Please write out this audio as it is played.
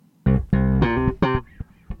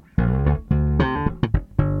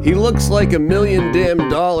He looks like $1 million damn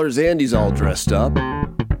dollars and he's all dressed up.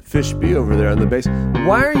 Fish B over there on the base.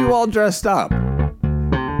 Why are you all dressed up?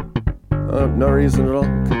 No reason at all.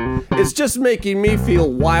 It's just making me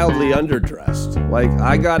feel wildly underdressed. Like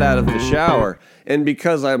I got out of the shower and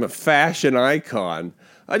because I'm a fashion icon,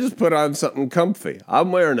 I just put on something comfy.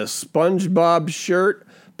 I'm wearing a SpongeBob shirt,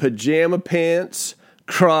 pajama pants,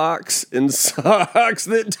 Crocs, and socks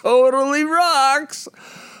that totally rocks.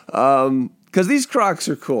 Because these Crocs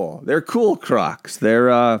are cool. They're cool Crocs. They're,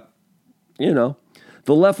 the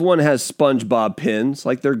left one has SpongeBob pins,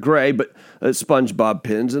 like they're gray, but SpongeBob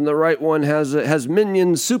pins, and the right one has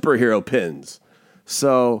Minions superhero pins.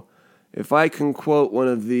 So, if I can quote one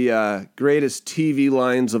of the greatest TV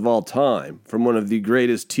lines of all time from one of the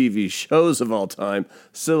greatest TV shows of all time,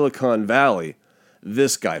 Silicon Valley,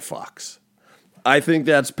 this guy fucks. I think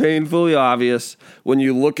that's painfully obvious when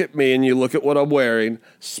you look at me and you look at what I'm wearing.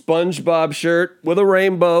 SpongeBob shirt with a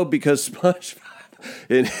rainbow because SpongeBob,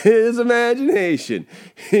 in his imagination,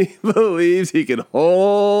 he believes he can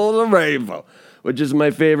hold a rainbow, which is my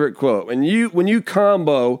favorite quote. When you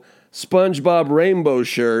combo SpongeBob rainbow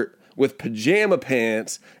shirt with pajama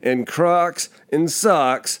pants and Crocs and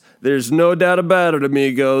socks, there's no doubt about it,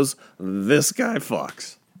 amigos. This guy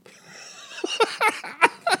fucks.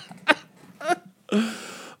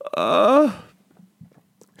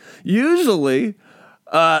 Usually,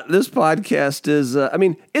 this podcast is,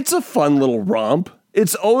 it's a fun little romp.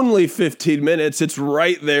 It's only 15 minutes. It's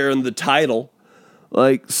right there in the title.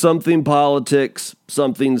 Like something politics,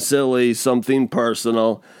 something silly, something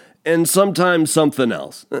personal, and sometimes something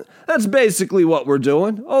else. That's basically what we're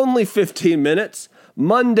doing. Only 15 minutes,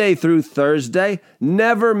 Monday through Thursday.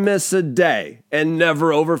 Never miss a day, and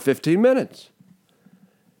never over 15 minutes.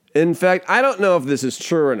 In fact, I don't know if this is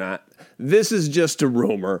true or not. This is just a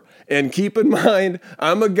rumor. And keep in mind,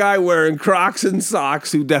 I'm a guy wearing Crocs and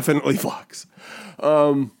socks who definitely fucks.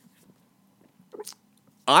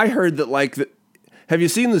 I heard that, have you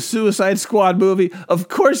seen the Suicide Squad movie? Of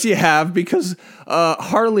course you have, because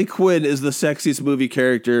Harley Quinn is the sexiest movie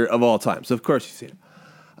character of all time. So of course you've seen it.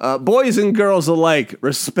 Boys and girls alike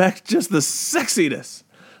respect just the sexiness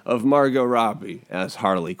of Margot Robbie as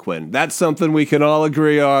Harley Quinn. That's something we can all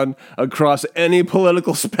agree on across any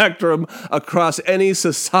political spectrum, across any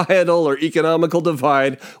societal or economical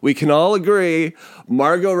divide. We can all agree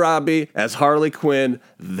Margot Robbie as Harley Quinn,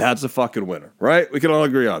 that's a fucking winner, right? We can all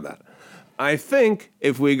agree on that. I think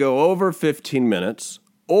if we go over 15 minutes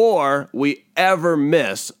or we ever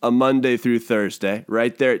miss a Monday through Thursday,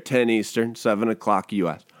 right there at 10 Eastern, 7 o'clock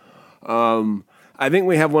U.S., I think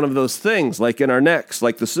we have one of those things, like in our necks,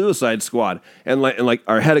 like the Suicide Squad, and like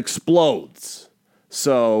our head explodes.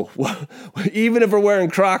 So even if we're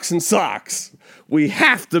wearing Crocs and socks, we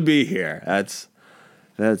have to be here. That's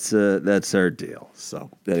our deal.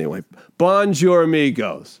 So anyway, bonjour,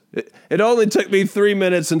 amigos. It only took me 3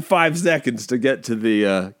 minutes and 5 seconds to get to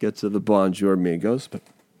the bonjour, amigos, but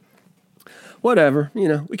whatever.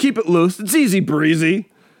 We keep it loose. It's easy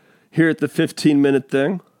breezy here at the 15-minute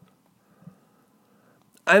thing.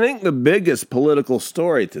 I think the biggest political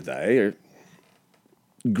story today,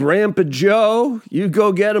 Grandpa Joe, you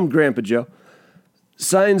go get him, Grandpa Joe,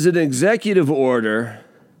 signs an executive order,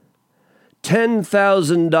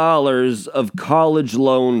 $10,000 of college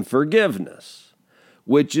loan forgiveness,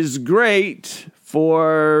 which is great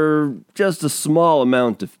for just a small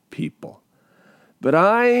amount of people. But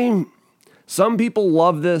some people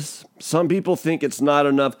love this. Some people think it's not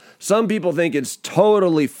enough. Some people think it's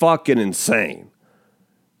totally fucking insane.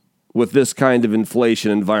 With this kind of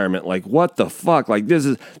inflation environment, like what the fuck? Like this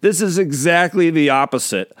is exactly the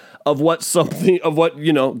opposite of what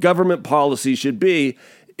government policy should be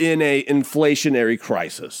in a inflationary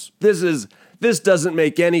crisis. This doesn't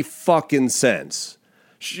make any fucking sense.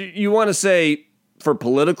 You want to say for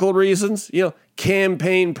political reasons,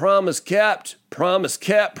 campaign promise kept, promise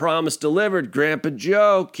delivered. Grandpa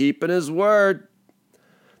Joe keeping his word.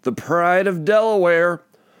 The pride of Delaware.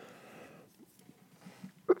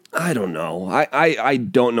 I don't know. I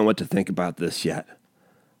don't know what to think about this yet.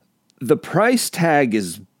 The price tag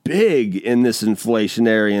is big in this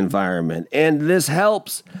inflationary environment, and this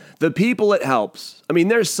helps the people it helps. I mean,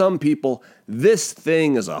 there's some people, this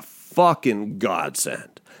thing is a fucking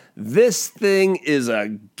godsend. This thing is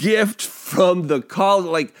a gift from the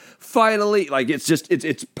college. Finally,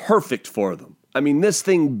 it's perfect for them. I mean, this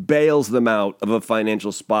thing bails them out of a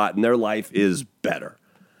financial spot, and their life is better.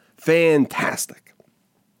 Fantastic.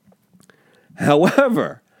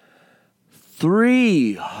 However,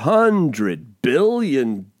 $300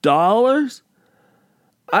 billion?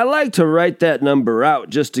 I like to write that number out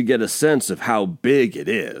just to get a sense of how big it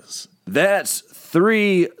is. That's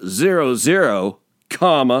 300,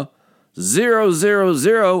 comma,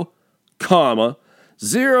 000, comma,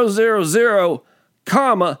 000,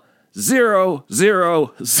 comma, 000.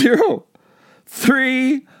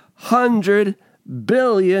 $300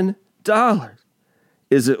 billion.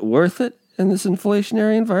 Is it worth it in this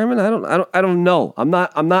inflationary environment? I don't know. I'm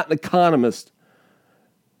not an economist.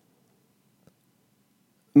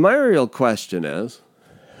 My real question is,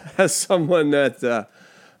 as someone that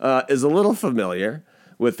is a little familiar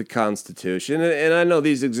with the Constitution, and I know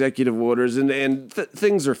these executive orders and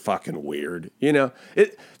things are fucking weird. You know,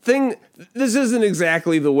 this isn't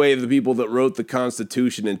exactly the way the people that wrote the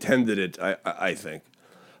Constitution intended it. I think,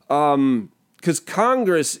 because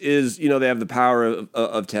Congress is, you know, they have the power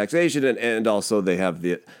of taxation and also they have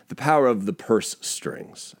the power of the purse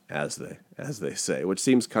strings, as they say, which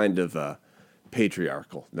seems kind of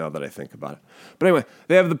patriarchal now that I think about it. But anyway,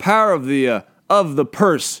 they have the power of the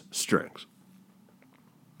purse strings.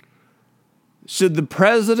 Should the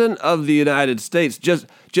President of the United States just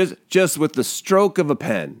with the stroke of a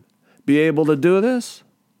pen be able to do this?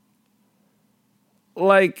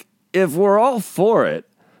 Like, if we're all for it,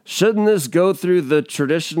 shouldn't this go through the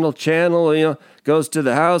traditional channel, you know, goes to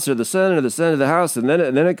the House or the Senate to the House, and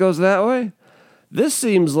then it goes that way? This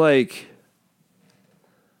seems like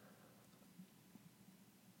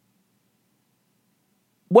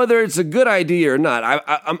whether it's a good idea or not,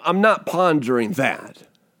 I'm not pondering that.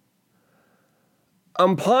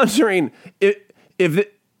 I'm pondering if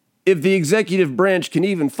the executive branch can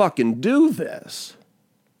even fucking do this.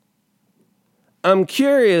 I'm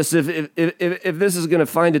curious if this is going to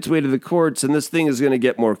find its way to the courts and this thing is going to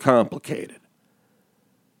get more complicated.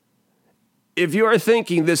 If you are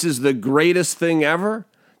thinking this is the greatest thing ever,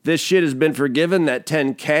 this shit has been forgiven, that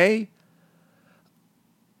 10K,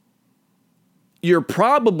 you're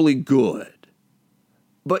probably good.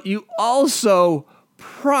 But you also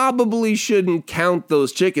probably shouldn't count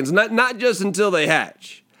those chickens, not just until they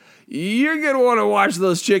hatch. You're going to want to watch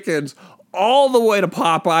those chickens all the way to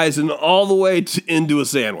Popeyes and all the way into a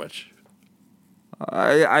sandwich.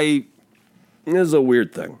 This is a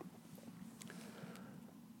weird thing.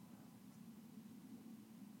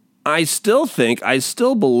 I still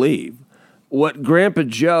believe what Grandpa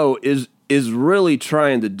Joe is really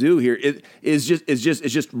trying to do here is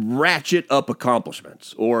just ratchet up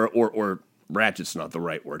accomplishments, or ratchet's not the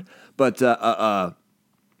right word, but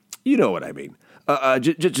you know what I mean.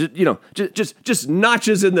 Just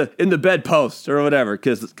notches in the bedpost or whatever,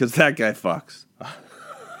 because that guy fucks.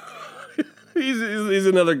 he's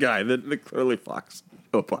another guy that clearly fucks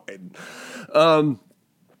Joe Biden.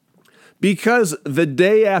 Because the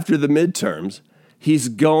day after the midterms, he's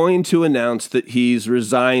going to announce that he's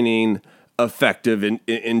resigning effective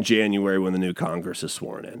in January when the new Congress is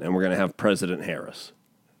sworn in, and we're going to have President Harris.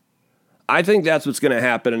 I think that's what's going to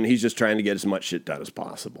happen, and he's just trying to get as much shit done as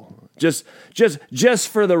possible. Just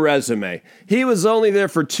for the resume. He was only there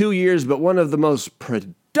for 2 years, but one of the most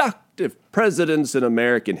productive presidents in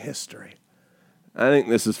American history. I think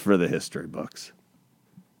this is for the history books.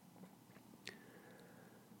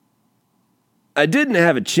 I didn't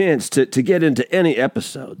have a chance to get into any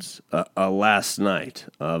episodes last night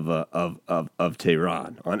of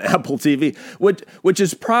Tehran on Apple TV, which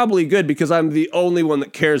is probably good because I'm the only one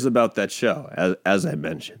that cares about that show, as I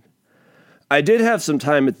mentioned. I did have some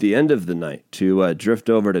time at the end of the night to drift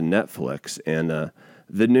over to Netflix and the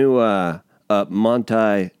new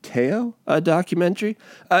Monty Teo documentary.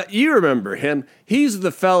 You remember him? He's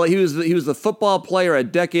the fella. He was the football player a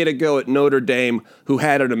decade ago at Notre Dame who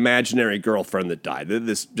had an imaginary girlfriend that died.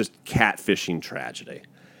 This just catfishing tragedy,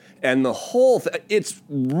 and the whole it's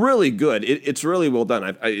really good. It's really well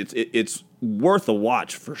done. It's worth a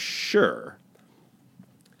watch for sure.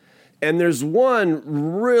 And there's one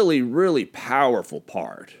really, really powerful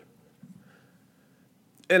part.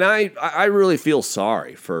 And I really feel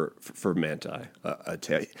sorry for Manti.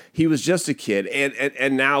 He was just a kid,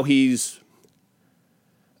 and now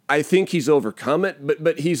I think he's overcome it,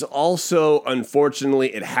 but he's also,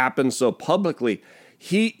 unfortunately, it happened so publicly,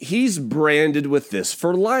 he's branded with this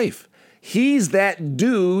for life. He's that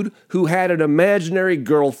dude who had an imaginary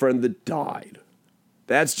girlfriend that died.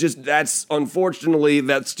 Unfortunately,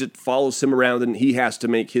 that's just follows him around, and he has to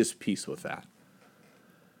make his peace with that.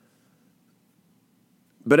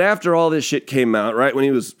 But after all this shit came out, right, when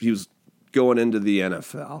he was going into the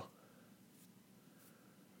NFL,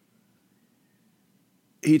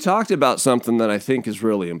 he talked about something that I think is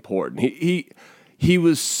really important. He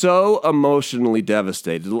was so emotionally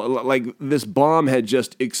devastated, like this bomb had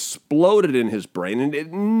just exploded in his brain, and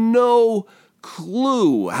had no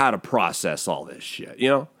clue how to process all this shit, you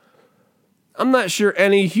know? I'm not sure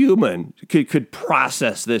any human could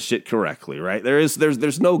process this shit correctly, right?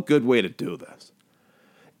 There's no good way to do this.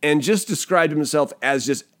 And just described himself as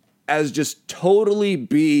just totally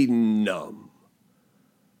being numb.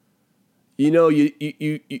 You know,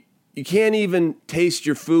 you can't even taste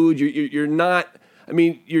your food. You're not, I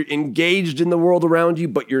mean, you're engaged in the world around you,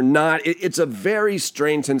 but you're not. It's a very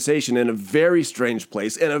strange sensation in a very strange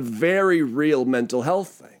place and a very real mental health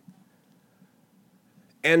thing.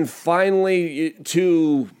 And finally,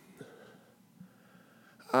 to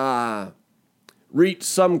reach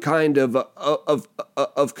some kind of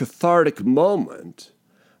cathartic moment,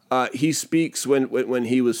 he speaks when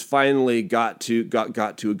he was finally got to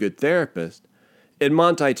a good therapist. And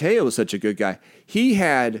Manti Te'o was such a good guy. He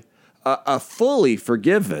had fully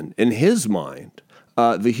forgiven in his mind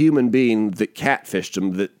the human being that catfished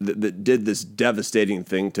him, that did this devastating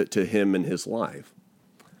thing to him in his life,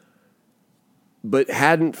 but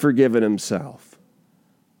hadn't forgiven himself.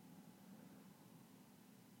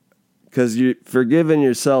 Because forgiving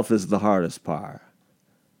yourself is the hardest part.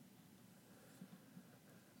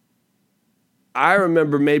 I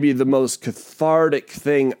remember maybe the most cathartic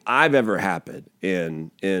thing I've ever happened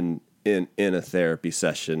in a therapy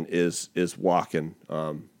session is walking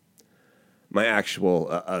my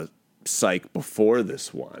actual psych before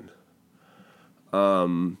this one.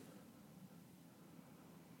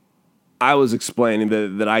 I was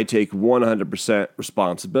explaining that I take 100%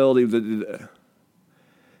 responsibility,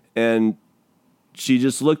 and she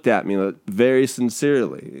just looked at me very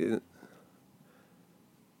sincerely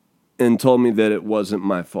and told me that it wasn't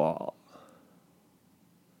my fault.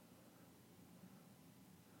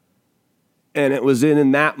 And it was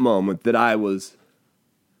in that moment that I was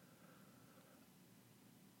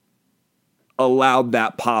allowed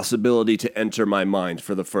that possibility to enter my mind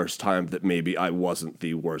for the first time, that maybe I wasn't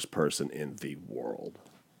the worst person in the world.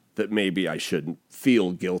 That maybe I shouldn't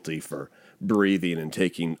feel guilty for breathing and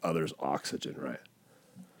taking others' oxygen, right?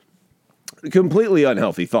 Completely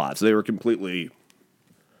unhealthy thoughts. They were completely...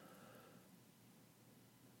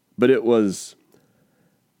 But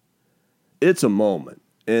it's a moment.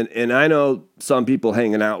 And I know some people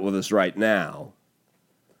hanging out with us right now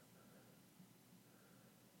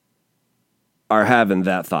are having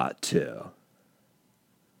that thought too.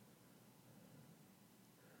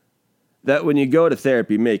 That when you go to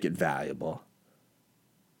therapy, make it valuable.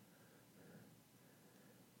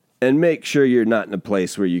 And make sure you're not in a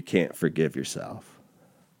place where you can't forgive yourself.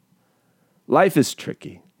 Life is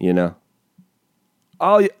tricky, you know?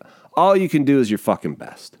 All you can do is your fucking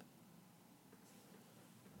best.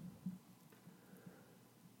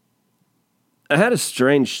 I had a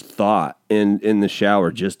strange thought in the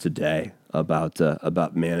shower just today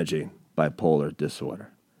about managing bipolar disorder.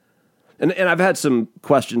 And I've had some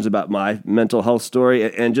questions about my mental health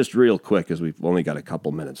story, and just real quick, as we've only got a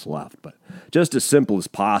couple minutes left, but just as simple as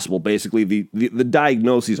possible, basically the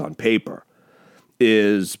diagnoses on paper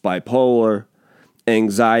is bipolar,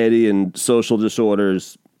 anxiety and social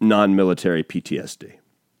disorders, non-military PTSD,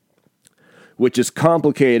 which is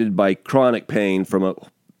complicated by chronic pain from a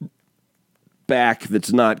back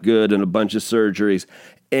that's not good and a bunch of surgeries,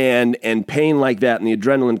 and pain like that, and the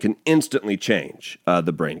adrenaline can instantly change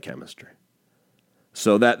the brain chemistry.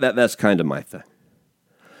 So that's kind of my thing.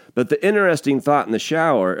 But the interesting thought in the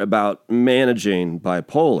shower about managing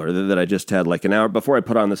bipolar that I just had like an hour before I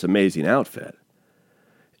put on this amazing outfit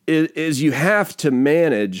is you have to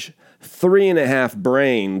manage 3.5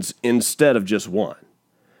 brains instead of just one.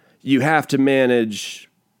 You have to manage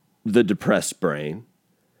the depressed brain.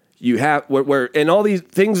 You have and all these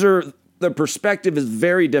things are, the perspective is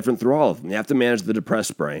very different through all of them. You have to manage the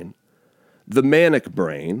depressed brain, the manic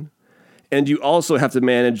brain, and you also have to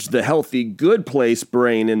manage the healthy, good place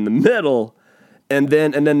brain in the middle, and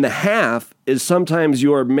then the half is sometimes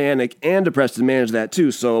you're manic and depressed and manage that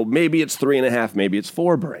too. So maybe it's 3.5, maybe it's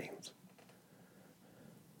 4 brains.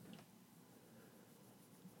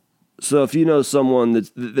 So if you know someone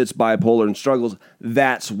that's bipolar and struggles,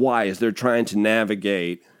 that's why, is they're trying to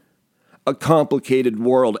navigate a complicated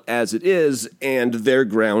world as it is, and their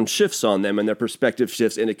ground shifts on them and their perspective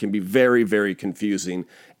shifts, and it can be very, very confusing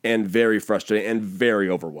and very frustrating and very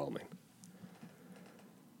overwhelming.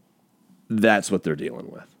 That's what they're dealing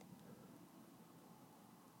with.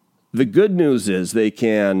 The good news is they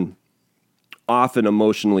can often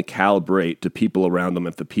emotionally calibrate to people around them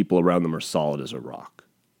if the people around them are solid as a rock.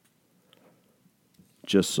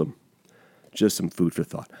 Just some food for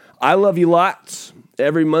thought. I love you lots.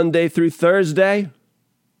 Every Monday through Thursday.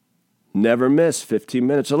 Never miss 15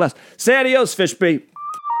 minutes or less. Say adios, Fishby.